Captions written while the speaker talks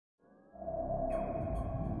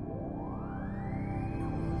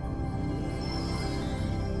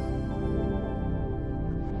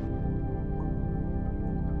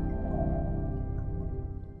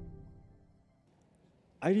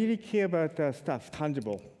I really care about stuff,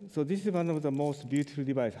 tangible. So this is one of the most beautiful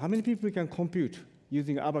devices. How many people can compute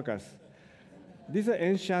using abacus? This is an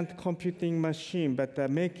ancient computing machine, but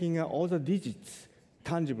making all the digits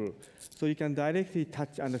tangible, so you can directly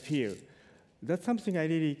touch and feel. That's something I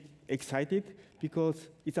really excited, because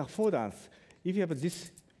it's affordance. If you have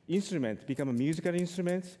this instrument become a musical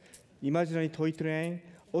instrument, imaginary toy train,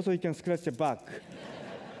 also you can scratch the back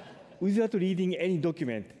without reading any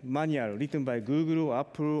document, manual written by Google, or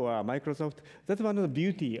Apple, or Microsoft. That's one of the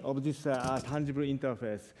beauty of this tangible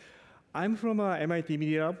interface. I'm from MIT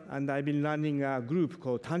Media Lab, and I've been running a group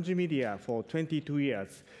called Tangimedia for 22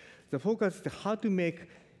 years. The focus is how to make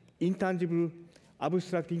intangible,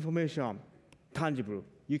 abstract information tangible.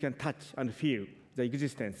 You can touch and feel the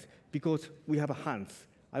existence, because we have hands.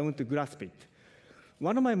 I want to grasp it.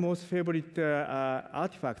 One of my most favorite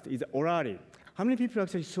artifacts is Orari. How many people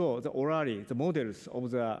actually saw the Orari, the models of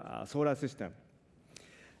the solar system?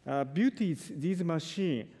 Beauty is this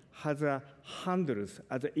machine has handles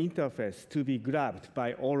as an interface to be grabbed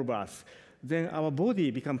by all of us. Then our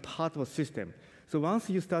body becomes part of a system. So once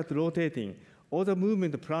you start rotating, all the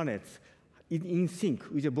movement of planets is in sync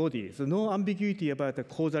with your body. So no ambiguity about the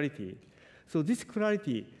causality. So this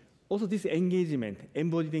clarity, also this engagement,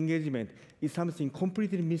 embodied engagement, is something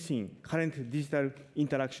completely missing current digital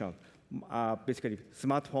interaction. Basically,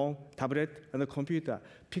 smartphone, tablet, and the computer.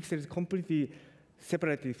 Pixels completely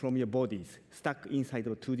separated from your bodies, stuck inside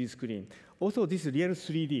of a 2D screen. Also, this real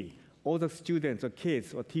 3D. All the students or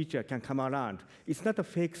kids or teacher can come around. It's not a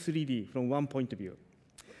fake 3D from one point of view.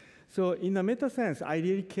 So in a meta sense, I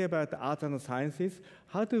really care about the arts and sciences,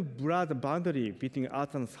 how to blur the boundary between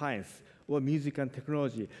arts and science, or music and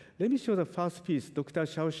technology. Let me show the first piece Dr.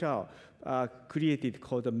 Xiao created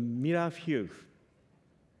called the Mirror Fugue.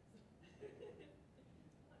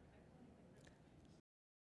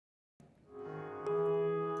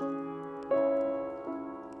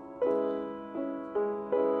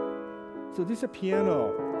 So this is a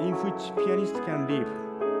piano in which pianist can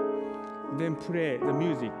live, then play the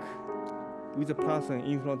music with the person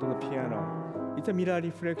in front of the piano. It's a mirror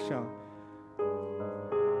reflection.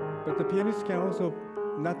 But the pianist can also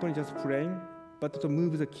not only just play, but to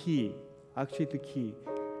move the key, actually the key.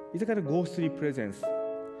 It's a kind of ghostly presence.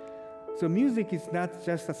 So music is not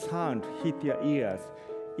just a sound hit your ears.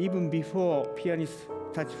 Even before pianists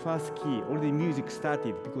touch first key, already music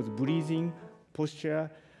started, because breathing, posture,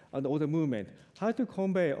 and all the movement. How to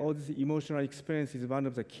convey all this emotional experience is one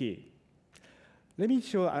of the key. Let me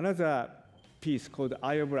show another piece called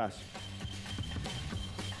Airbrush.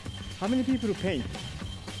 How many people paint?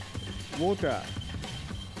 Water,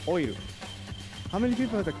 oil. How many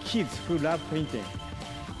people are the kids who love painting?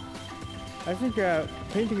 I think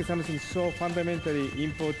painting is something so fundamentally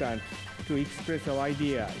important to express our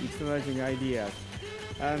idea, externalizing ideas.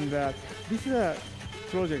 And this is a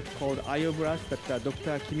project called Airbrush that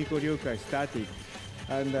Dr. Kimiko Ryokai started.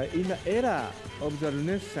 And in the era of the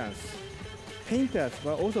Renaissance, painters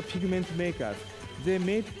were also pigment makers. They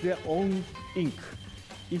made their own ink.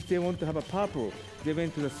 If they want to have a purple, they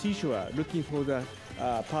went to the seashore looking for the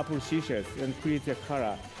purple seashells and create their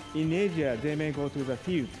color. In Asia, they may go to the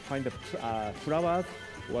field, find the flowers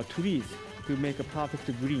or trees to make a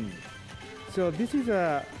perfect green. So this is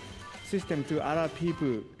a system to allow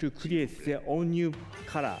people to create their own new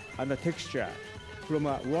color and the texture from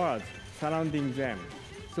a world surrounding them.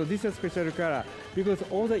 So this is a special color because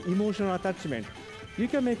all the emotional attachment, you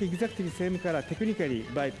can make exactly the same color technically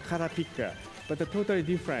by color picker, but they're totally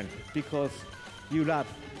different because you love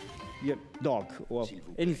your dog or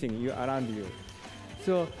anything you around you.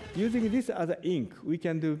 So using this as an ink, we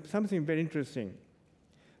can do something very interesting.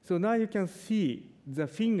 So now you can see the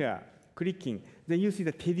finger clicking. Then you see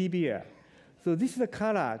the teddy bear. So this is the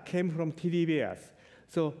color came from teddy bears.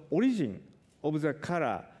 So origin of the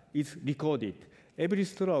color is recorded. Every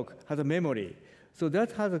stroke has a memory. So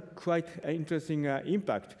that has a quite interesting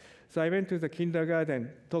impact. So I went to the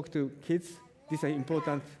kindergarten, talked to kids. This is an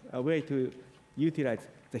important way to utilize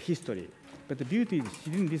the history. But the beauty is she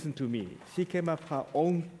didn't listen to me. She came up with her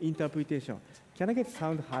own interpretation. Can I get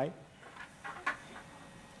sound high?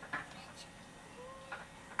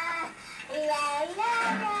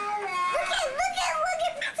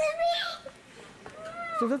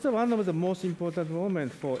 So that's one of the most important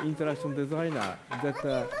moments for interaction designer,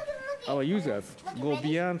 that our users go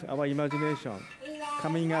beyond our imagination,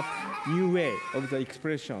 coming up new way of the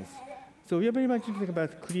expressions. So we are very much thinking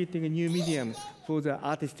about creating a new medium for the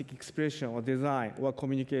artistic expression or design or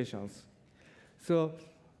communications. So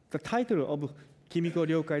the title of Kimiko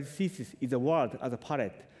Ryokai's thesis is the world as a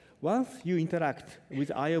palette. Once you interact with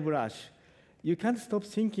Airbrush, you can't stop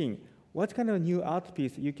thinking, what kind of new art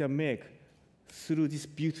piece you can make through these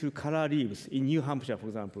beautiful color leaves in New Hampshire, for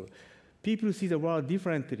example. People see the world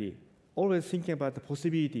differently, always thinking about the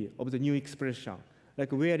possibility of the new expression,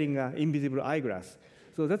 like wearing an invisible eyeglass.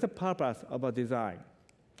 So that's the purpose of our design.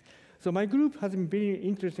 So my group has been very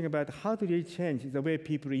interested about how to really change the way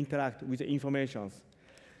people interact with the information.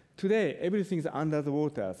 Today, everything is under the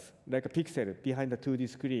waters, like a pixel behind the 2D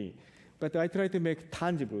screen. But I try to make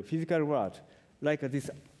tangible, physical world, like this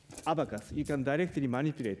abacus. You can directly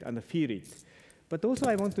manipulate and feel it. But also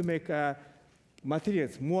I want to make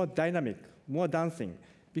materials more dynamic, more dancing,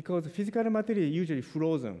 because physical material is usually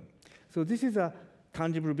frozen. So this is a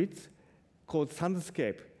tangible bit called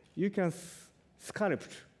sandscape. You can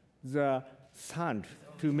sculpt the sand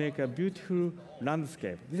to make a beautiful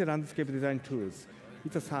landscape. These are landscape design tools.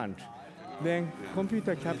 It's a sand. Then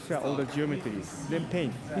computer capture all the geometries. Then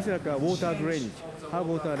paint. This is like a water drainage. How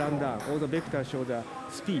water run down. All the vectors show the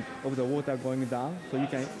speed of the water going down. So you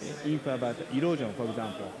can infer about erosion, for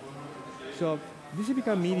example. So this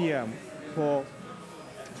becomes medium for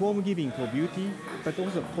form giving for beauty, but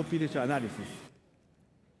also computational analysis.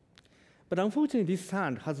 But unfortunately, this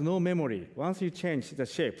sand has no memory. Once you change the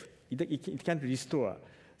shape, it can't restore.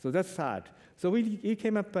 So that's sad. So we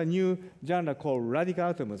came up with a new genre called radical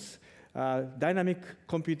atoms, dynamic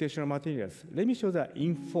computational materials. Let me show the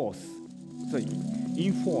inform.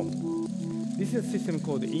 This is a system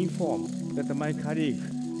called Inform that my colleague,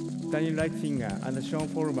 Daniel Reitzinger and Sean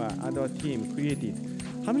Former and our team created.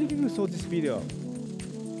 How many people saw this video?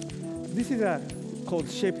 This is called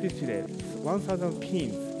shape display, 1,000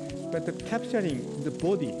 pins, but capturing the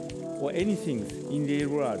body or anything in the real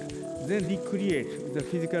world, then recreate the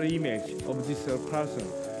physical image of this person.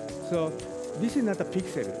 So this is not a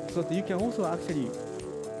pixel, so you can also actually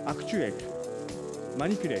actuate,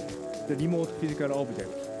 manipulate the remote physical object.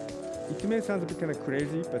 It may sound a bit kind of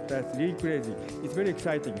crazy, but that's really crazy. It's very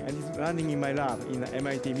exciting, and it's running in my lab in the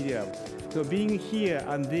MIT Media Lab. So being here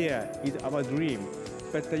and there is our dream,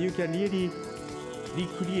 but you can really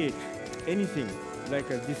recreate anything like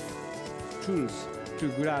these tools to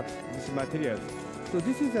grab these materials. So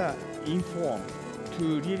this is an Inform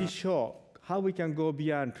to really show how we can go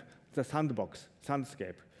beyond the sandbox,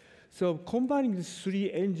 sandscape. So combining these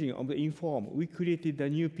three engines of the Inform, we created a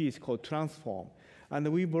new piece called Transform. And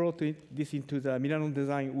we brought this into the Milano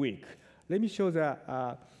Design Week. Let me show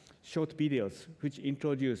the short videos which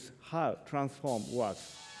introduce how Transform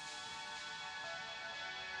works.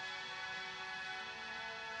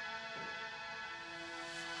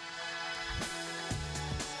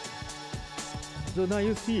 So now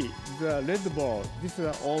you see the red ball. These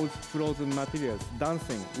are all frozen materials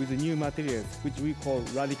dancing with the new materials, which we call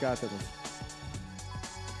radical atoms.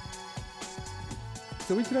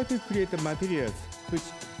 So we try to create the materials which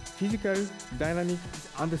physical, dynamic,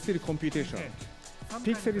 and still computational.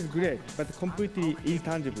 Pixel is great, but completely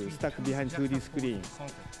intangible, stuck behind 2D screen.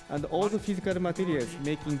 And all the physical materials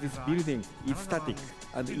making this building is static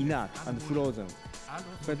and inert and frozen.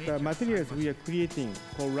 But the materials we are creating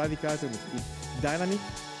called radical atoms is dynamic,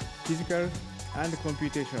 physical, and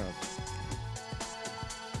computational.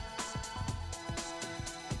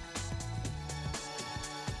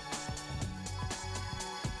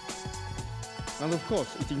 And of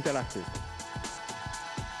course, it's interactive.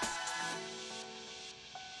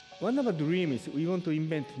 One of our dreams is we want to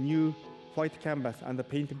invent new white canvas and a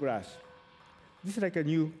paintbrush. This is like a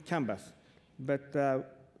new canvas, but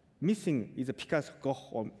missing is a Picasso,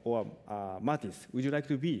 Gough, or Matisse. Would you like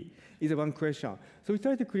to be? Is one question. So we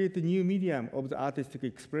try to create a new medium of the artistic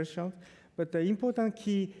expression, but the important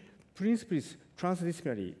key principle is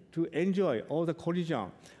transdisciplinary, to enjoy all the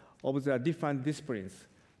collision of the different disciplines,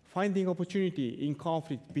 finding opportunity in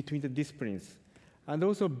conflict between the disciplines, and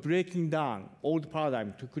also breaking down old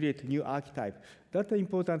paradigm to create new archetype. That's the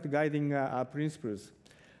important guiding principles.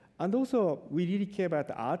 And also, we really care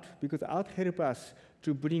about art, because art helps us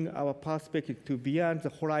to bring our perspective to beyond the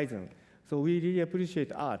horizon. So we really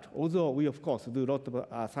appreciate art, although we, of course, do a lot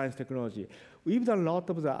of science technology. We've done a lot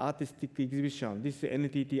of the artistic exhibition. This is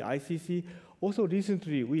NTT ICC. Also,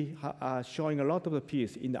 recently, we are showing a lot of the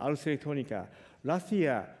piece in the Ars Electronica. Last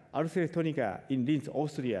year, Ars Electronica in Linz,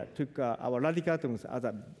 Austria, took our radical atoms as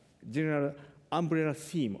a general umbrella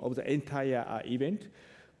theme of the entire event.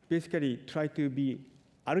 Basically, try to be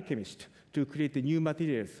alchemist to create the new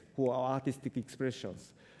materials for our artistic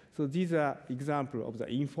expressions. So these are examples of the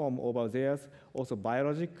Inform over there, also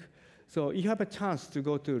biologic. So you have a chance to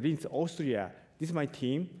go to Linz, Austria. This is my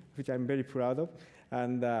team, which I'm very proud of,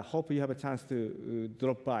 and hope you have a chance to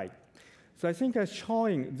drop by. So I think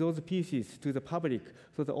showing those pieces to the public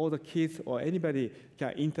so that all the kids or anybody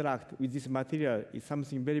can interact with this material is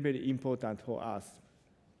something very, very important for us.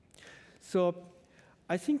 So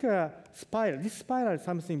I think this spiral is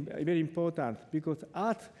something very important because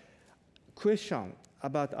art question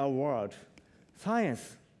about our world.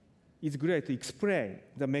 Science is great to explain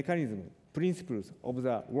the mechanism, principles of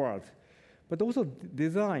the world, but also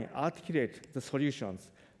design, articulate the solutions.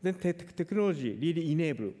 Then technology really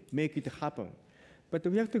enable, make it happen. But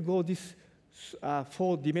we have to go these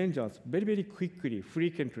 4 dimensions very, very quickly,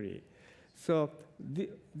 frequently. So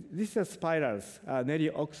these are spirals, Nelly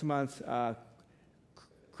Oxman's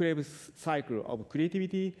Krebs cycle of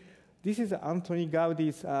creativity. This is Anthony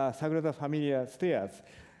Gaudi's Sagrada Familia stairs.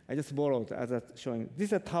 I just borrowed as a showing. This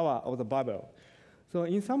is a tower of the Babel. So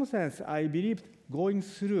in some sense, I believe going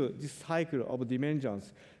through this cycle of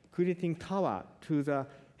dimensions, creating tower to the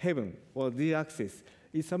heaven or the axis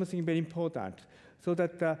is something very important. So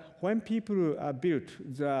that when people built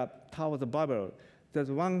the tower of the Babel, there's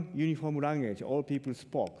one uniform language all people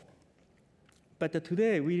spoke. But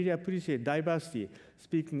today, we really appreciate diversity,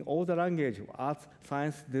 speaking all the language of arts,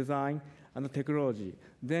 science, design, and technology,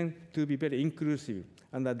 then to be very inclusive.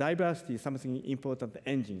 And the diversity is something important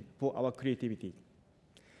engine for our creativity.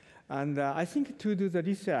 And I think to do the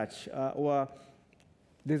research or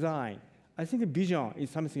design, I think vision is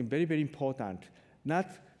something very, very important, not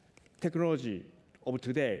technology of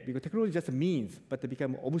today, because technology just means, but it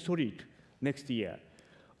become obsolete next year.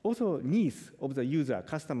 Also, needs of the user,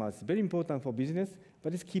 customers, very important for business,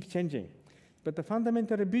 but it keeps changing. But the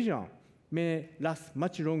fundamental vision may last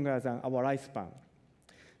much longer than our lifespan.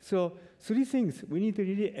 So 3 things we need to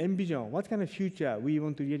really envision what kind of future we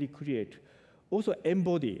want to really create. Also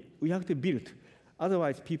embody, we have to build.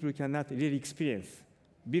 Otherwise, people cannot really experience,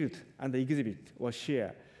 build, and exhibit or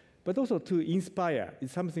share. But also to inspire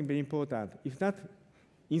is something very important. If not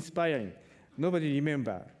inspiring, nobody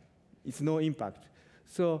remember. It's no impact.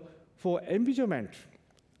 So for envisionment,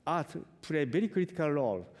 art play a very critical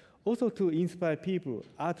role. Also to inspire people,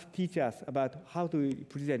 art teach us about how to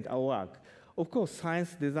present our work. Of course,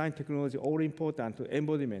 science, design, technology, all important to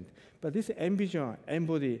embodiment. But this envision,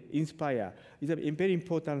 embody, inspire is a very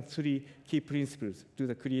important 3 key principles to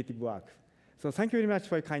the creative work. So thank you very much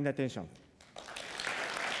for your kind attention.